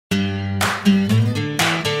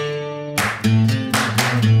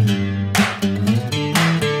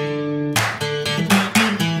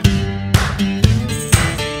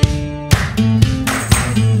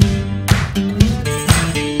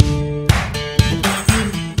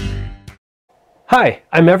Hi,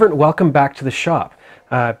 I'm Everett. Welcome back to the shop.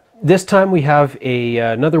 This time we have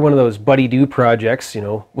another one of those buddy-do projects,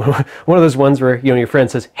 one of those ones where, your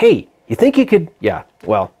friend says, hey, you think you could, yeah,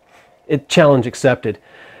 well, challenge accepted.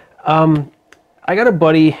 I got a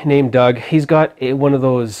buddy named Doug. He's got one of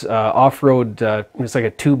those off-road, it's like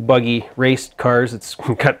a two-buggy race cars. It's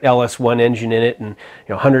got LS1 engine in it and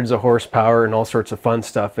hundreds of horsepower and all sorts of fun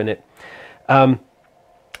stuff in it.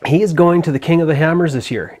 He is going to the King of the Hammers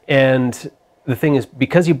this year, and the thing is,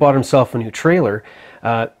 because he bought himself a new trailer,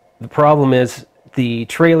 the problem is the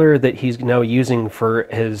trailer that he's now using for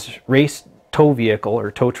his race tow vehicle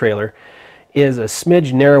or tow trailer is a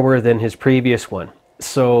smidge narrower than his previous one.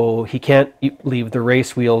 So he can't leave the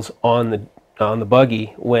race wheels on the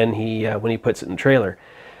buggy when he puts it in the trailer.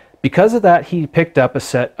 Because of that, he picked up a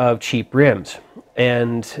set of cheap rims,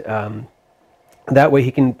 and that way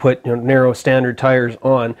he can put narrow standard tires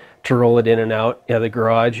on to roll it in and out of the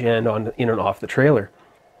garage and in and off the trailer.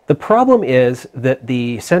 The problem is that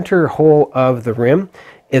the center hole of the rim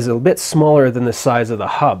is a bit smaller than the size of the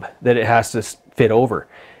hub that it has to fit over,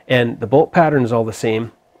 and the bolt pattern is all the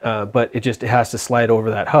same, but it has to slide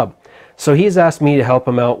over that hub. So he's asked me to help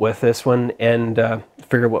him out with this one and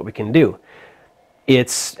figure out what we can do.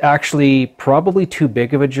 It's actually probably too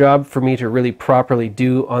big of a job for me to really properly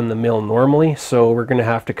do on the mill normally, so we're going to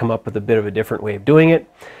have to come up with a bit of a different way of doing it.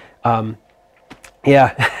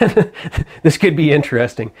 Yeah, this could be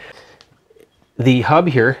interesting. The hub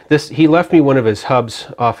here, he left me one of his hubs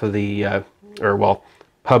off of the,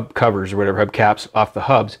 hub covers or whatever, hub caps off the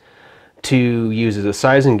hubs to use as a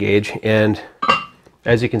sizing gauge, and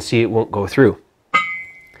as you can see, it won't go through.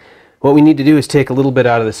 What we need to do is take a little bit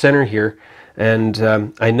out of the center here, and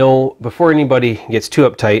I know before anybody gets too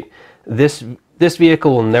uptight, this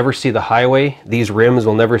vehicle will never see the highway. These rims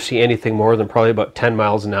will never see anything more than probably about 10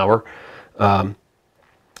 miles an hour,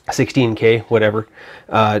 16K, whatever.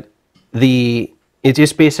 It's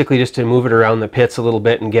just basically just to move it around the pits a little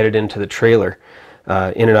bit and get it into the trailer,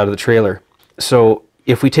 in and out of the trailer. So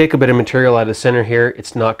if we take a bit of material out of the center here,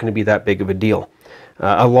 it's not going to be that big of a deal.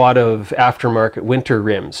 A lot of aftermarket winter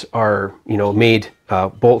rims are, made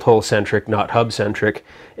bolt hole centric, not hub centric,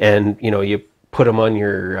 and you put them on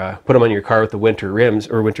your car with the winter rims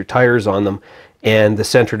or winter tires on them, and the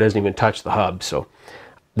center doesn't even touch the hub. So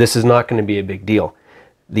this is not going to be a big deal.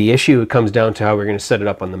 The issue comes down to how we're going to set it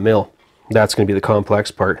up on the mill. That's going to be the complex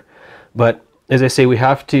part. But as I say, we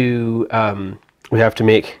have to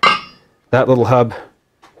make that little hub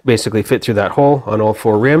basically fit through that hole on all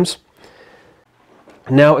four rims.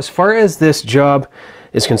 Now, as far as this job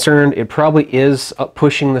is concerned, it probably is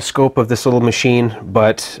pushing the scope of this little machine,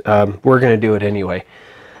 but we're going to do it anyway.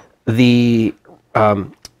 The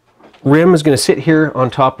rim is going to sit here on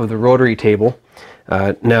top of the rotary table.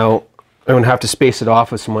 Now, I'm going to have to space it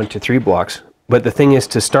off with some 1-2-3 blocks. But the thing is,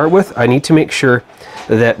 to start with, I need to make sure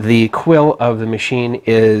that the quill of the machine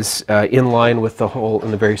is in line with the hole in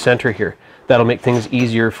the very center here. That'll make things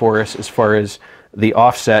easier for us as far as the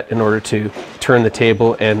offset in order to turn the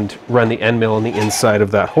table and run the end mill on the inside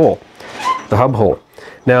of that hole, the hub hole.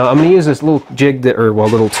 Now I'm going to use this little jig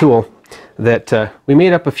little tool that we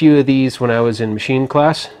made up a few of these when I was in machine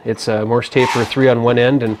class. It's a Morse taper 3 on one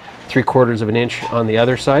end and 3/4 of an inch on the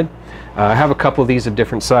other side. I have a couple of these of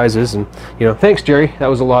different sizes, and thanks Jerry, that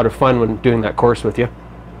was a lot of fun when doing that course with you.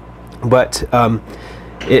 But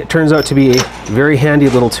it turns out to be a very handy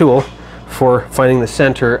little tool for finding the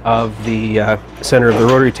center of the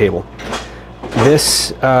rotary table.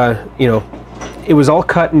 This, it was all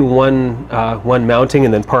cut in one mounting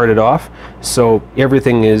and then parted off, so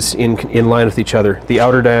everything is in line with each other. The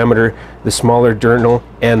outer diameter, the smaller journal,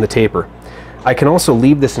 and the taper. I can also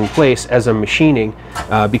leave this in place as I'm machining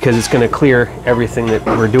because it's going to clear everything that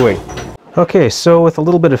we're doing. Okay, so with a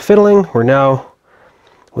little bit of fiddling, we're now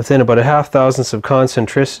within about a 1/2 thousandths of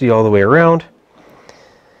concentricity all the way around.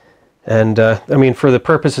 And I mean, for the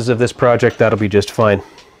purposes of this project, that'll be just fine.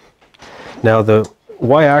 Now the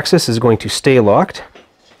y-axis is going to stay locked,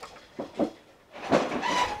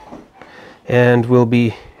 and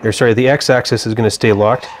the x-axis is going to stay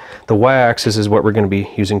locked. The y-axis is what we're going to be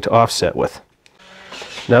using to offset with.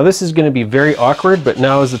 Now this is going to be very awkward, but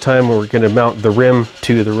now is the time where we're going to mount the rim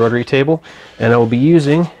to the rotary table, and I will be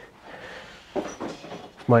using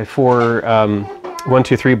my 4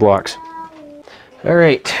 1-2-3 blocks.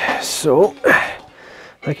 Alright, so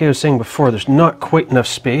like I was saying before, there's not quite enough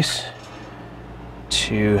space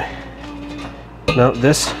to mount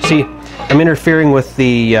this. See, I'm interfering with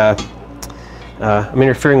the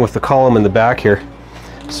column in the back here,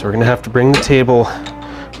 so we're going to have to bring the table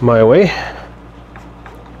my way.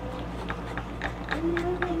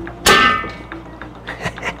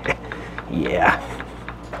 Yeah.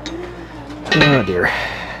 Oh dear.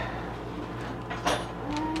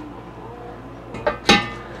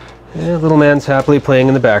 Yeah, little man's happily playing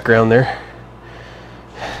in the background there.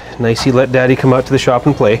 Nice he let Daddy come out to the shop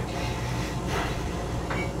and play.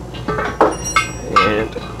 And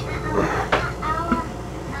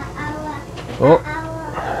oh,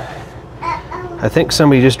 I think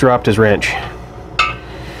somebody just dropped his wrench.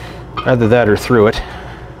 Either that or threw it.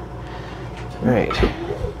 Right.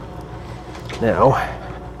 Now,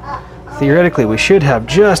 theoretically, we should have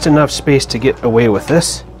just enough space to get away with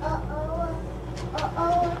this.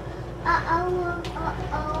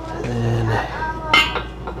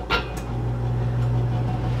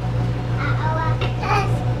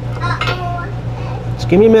 Just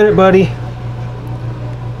give me a minute, buddy.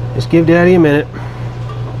 Just give Daddy a minute.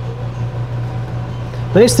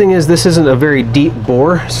 Nice thing is this isn't a very deep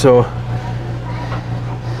bore, so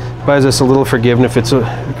buys us a little forgiveness. It's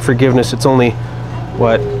only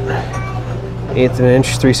what, 1/8 of an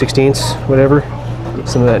inch, 3/16, whatever,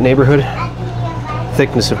 some of that neighborhood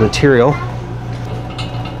thickness of material.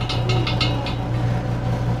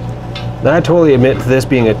 Now, I totally admit to this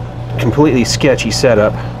being a completely sketcy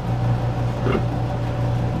setup,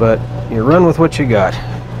 but you run with what you got.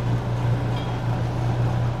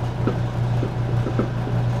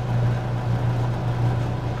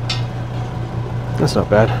 That's not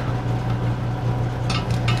bad.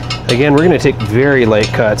 Again, we're going to take very light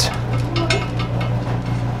cuts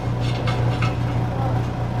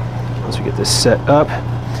once we get this set up.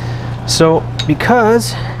 So,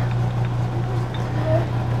 because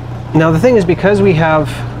now the thing is, because we have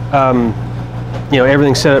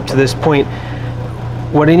everything set up to this point,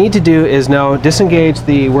 what I need to do is now disengage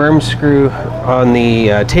the worm screw on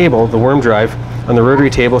the table, the worm drive on the rotary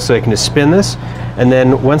table, so I can just spin this. And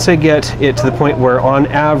then once I get it to the point where, on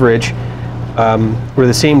average, we're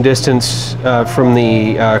the same distance from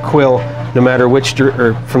the quill, no matter which,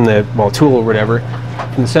 or from the tool or whatever,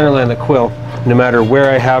 from the center line of the quill, no matter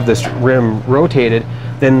where I have this rim rotated,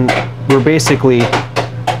 then we're basically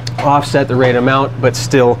offset the right amount, but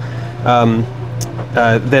still,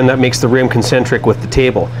 then that makes the rim concentric with the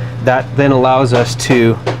table. That then allows us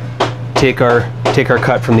to take our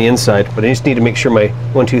cut from the inside, but I just need to make sure my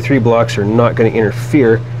 1, 2, 3 blocks are not going to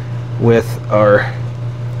interfere with our,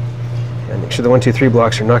 and make sure the 1, 2, 3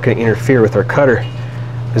 blocks are not going to interfere with our cutter,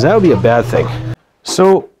 because that would be a bad thing.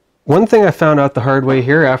 So one thing I found out the hard way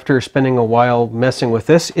here after spending a while messing with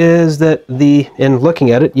this is that and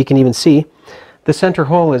looking at it, you can even see the center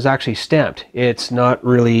hole is actually stamped. It's not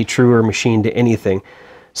really true or machined to anything.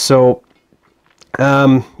 So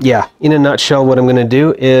yeah, in a nutshell, what I'm going to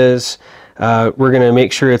do is we're going to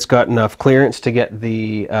make sure it's got enough clearance to get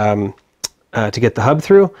the hub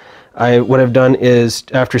through. What I've done is,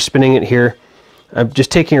 after spinning it here, I'm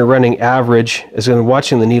just taking a running average, as I'm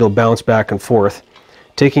watching the needle bounce back and forth,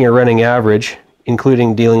 taking a running average,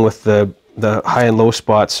 including dealing with the high and low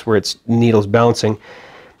spots where its needle's bouncing.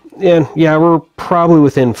 And yeah, we're probably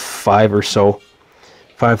within 5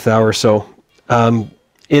 thou or so.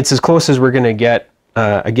 It's as close as we're going to get.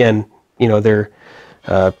 Again, they're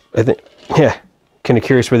I think, yeah, kind of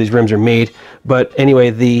curious where these rims are made. But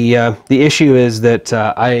anyway, the issue is that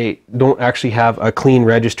I don't actually have a clean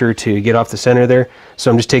register to get off the center there,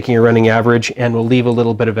 so I'm just taking a running average, and we'll leave a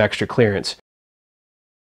little bit of extra clearance.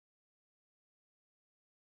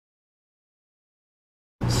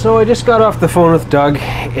 So I just got off the phone with Doug,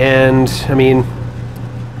 and I mean,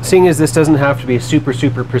 seeing as this doesn't have to be a super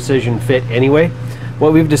precision fit anyway,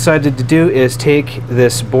 what we've decided to do is take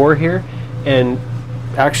this bore here and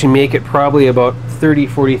actually make it probably about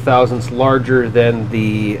 30-40 thousandths larger than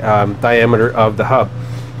the diameter of the hub.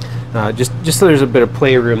 Just so there's a bit of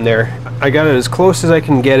playroom there. I got it as close as I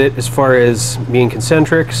can get it as far as being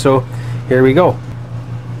concentric, so here we go.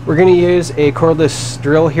 We're going to use a cordless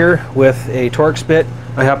drill here with a Torx bit.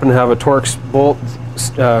 I happen to have a Torx bolt,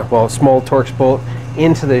 small Torx bolt,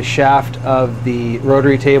 into the shaft of the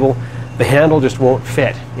rotary table. The handle just won't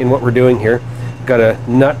fit in what we're doing here. Got a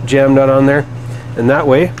jam nut on there, and that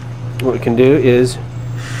way what we can do is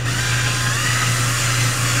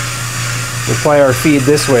apply our feed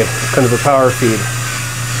this way, kind of a power feed.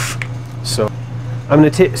 So I'm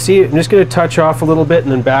just going to touch off a little bit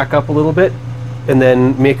and then back up a little bit, and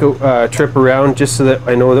then make a trip around, just so that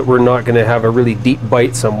I know that we're not going to have a really deep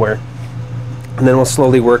bite somewhere, and then we'll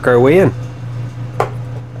slowly work our way in.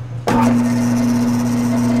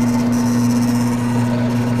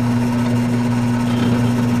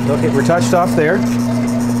 Okay, we're touched off there.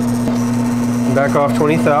 Back off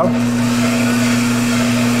 20 thou.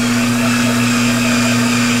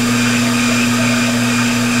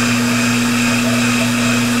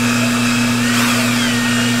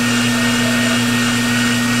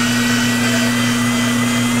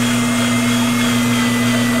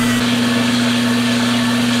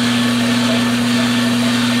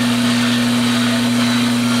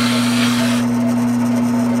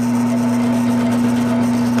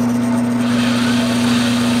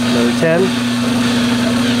 10.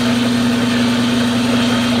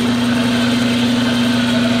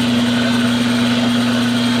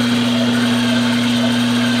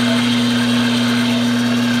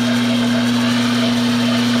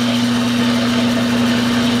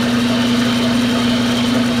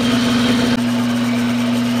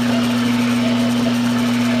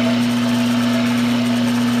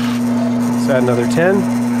 Add another 10.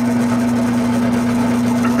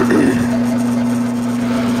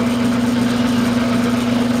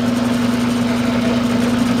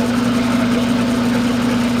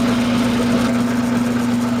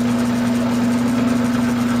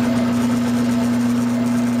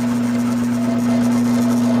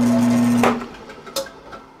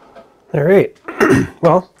 All right.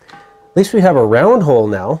 Well, at least we have a round hole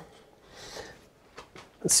now.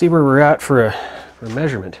 Let's see where we're at for a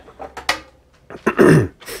measurement.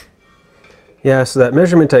 Yeah, so that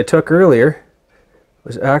measurement I took earlier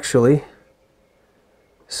was actually,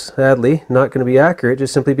 sadly, not going to be accurate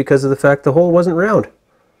just simply because of the fact the hole wasn't round.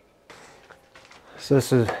 So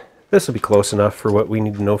this will be close enough for what we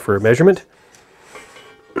need to know for a measurement.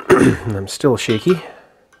 And I'm still shaky.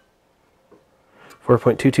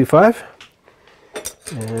 4.225.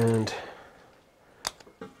 And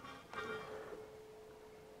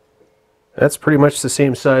that's pretty much the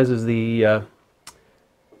same size as the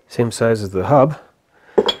hub.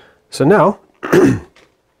 So now I'm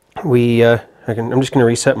just going to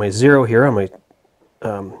reset my 0 here on my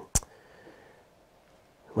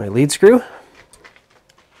my lead screw.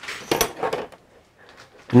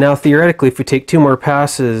 Now theoretically, if we take 2 more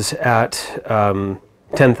passes at 10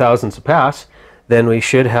 thousandths a pass, then we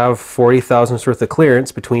should have 40 thousandths worth of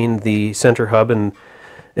clearance between the center hub and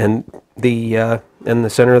the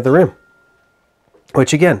center of the rim,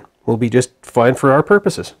 which again will be just fine for our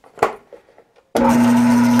purposes.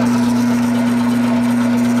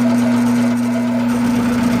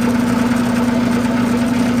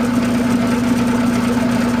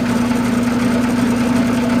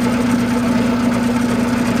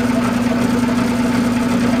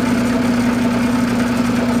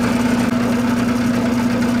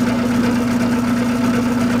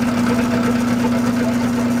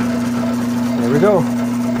 There we go.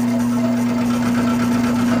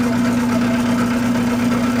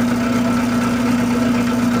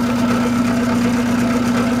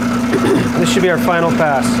 This should be our final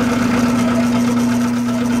pass.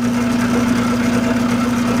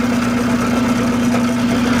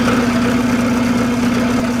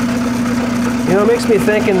 You know, it makes me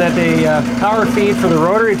thinking that the power feed for the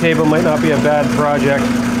rotary table might not be a bad project.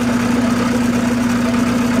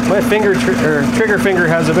 My trigger finger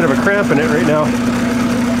has a bit of a cramp in it right now.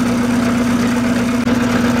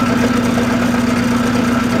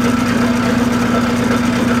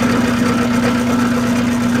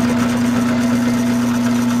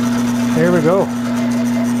 There we go.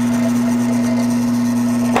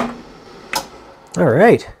 All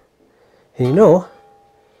right. And you know,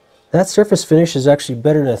 that surface finish is actually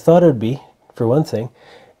better than I thought it would be, for one thing.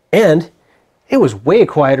 And it was way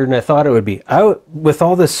quieter than I thought it would be. With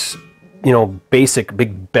all this, you know, basic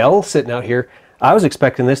big bell sitting out here, I was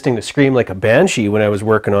expecting this thing to scream like a banshee when I was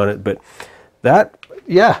working on it. But that,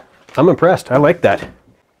 yeah, I'm impressed. I like that.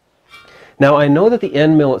 Now, I know that the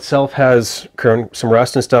end mill itself has some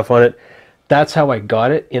rust and stuff on it. That's how I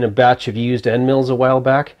got it in a batch of used end mills a while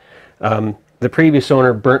back. The previous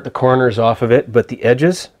owner burnt the corners off of it, but the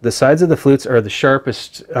edges, the sides of the flutes are the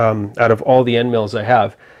sharpest out of all the end mills I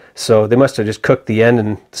have. So they must have just cooked the end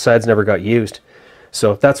and the sides never got used.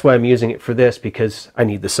 So that's why I'm using it for this, because I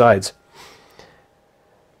need the sides.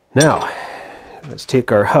 Now, let's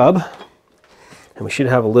take our hub, and we should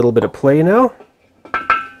have a little bit of play now.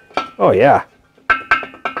 Oh yeah,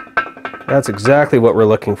 that's exactly what we're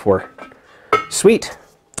looking for. Sweet.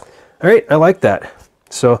 All right, I like that.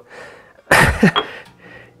 So,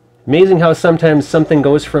 amazing how sometimes something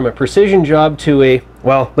goes from a precision job to a,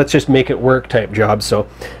 well, let's just make it work type job. So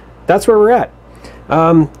that's where we're at.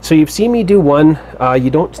 So you've seen me do one. You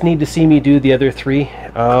don't need to see me do the other 3.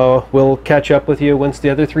 We'll catch up with you once the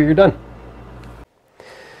other 3 are done.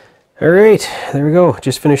 All right, there we go.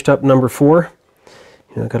 Just finished up number 4.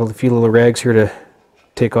 You know, got a few little rags here to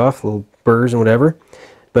take off, little burrs and whatever.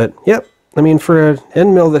 But yep, I mean, for an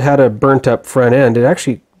end mill that had a burnt up front end, it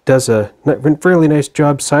actually does a fairly nice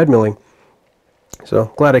job side milling.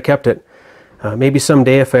 So glad I kept it. Maybe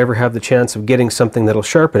someday, if I ever have the chance of getting something that'll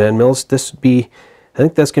sharpen end mills, this would be, I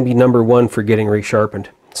think that's going to be number 1 for getting resharpened.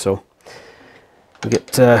 So we get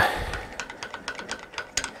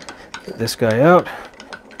this guy out.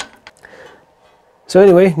 So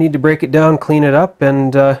anyway, need to break it down, clean it up,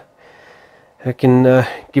 and I can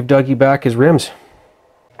give Dougie back his rims.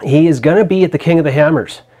 He is going to be at the King of the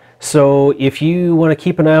Hammers. So if you want to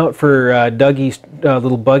keep an eye out for Dougie's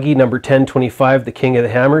little buggy, number 1025, the King of the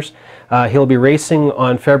Hammers, he'll be racing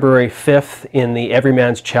on February 5th in the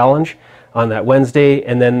Everyman's Challenge on that Wednesday,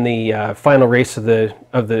 and then the final race of the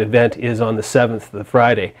event is on the 7th, the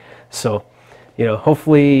Friday. So,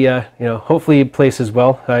 hopefully, hopefully he places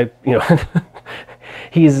well.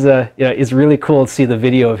 He's it's really cool to see the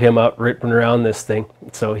video of him out ripping around this thing.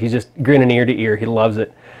 So he's just grinning ear to ear. He loves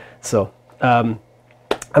it. So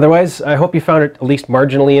otherwise, I hope you found it at least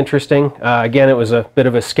marginally interesting. Again, it was a bit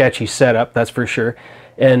of a sketchy setup, that's for sure.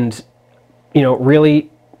 And really,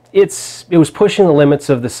 it was pushing the limits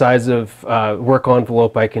of the size of work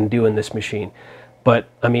envelope I can do in this machine. But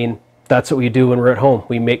I mean, that's what we do when we're at home.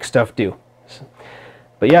 We make stuff do. So,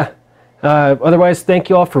 but yeah. Otherwise, thank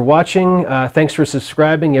you all for watching. Thanks for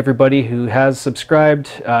subscribing, everybody who has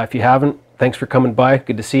subscribed. If you haven't, thanks for coming by.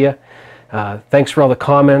 Good to see you. Thanks for all the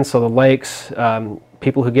comments, all the likes,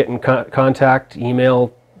 people who get in contact,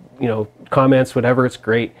 email, comments, whatever. It's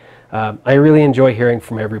great. I really enjoy hearing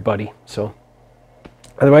from everybody. So,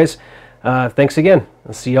 otherwise, thanks again.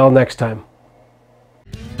 I'll see you all next time.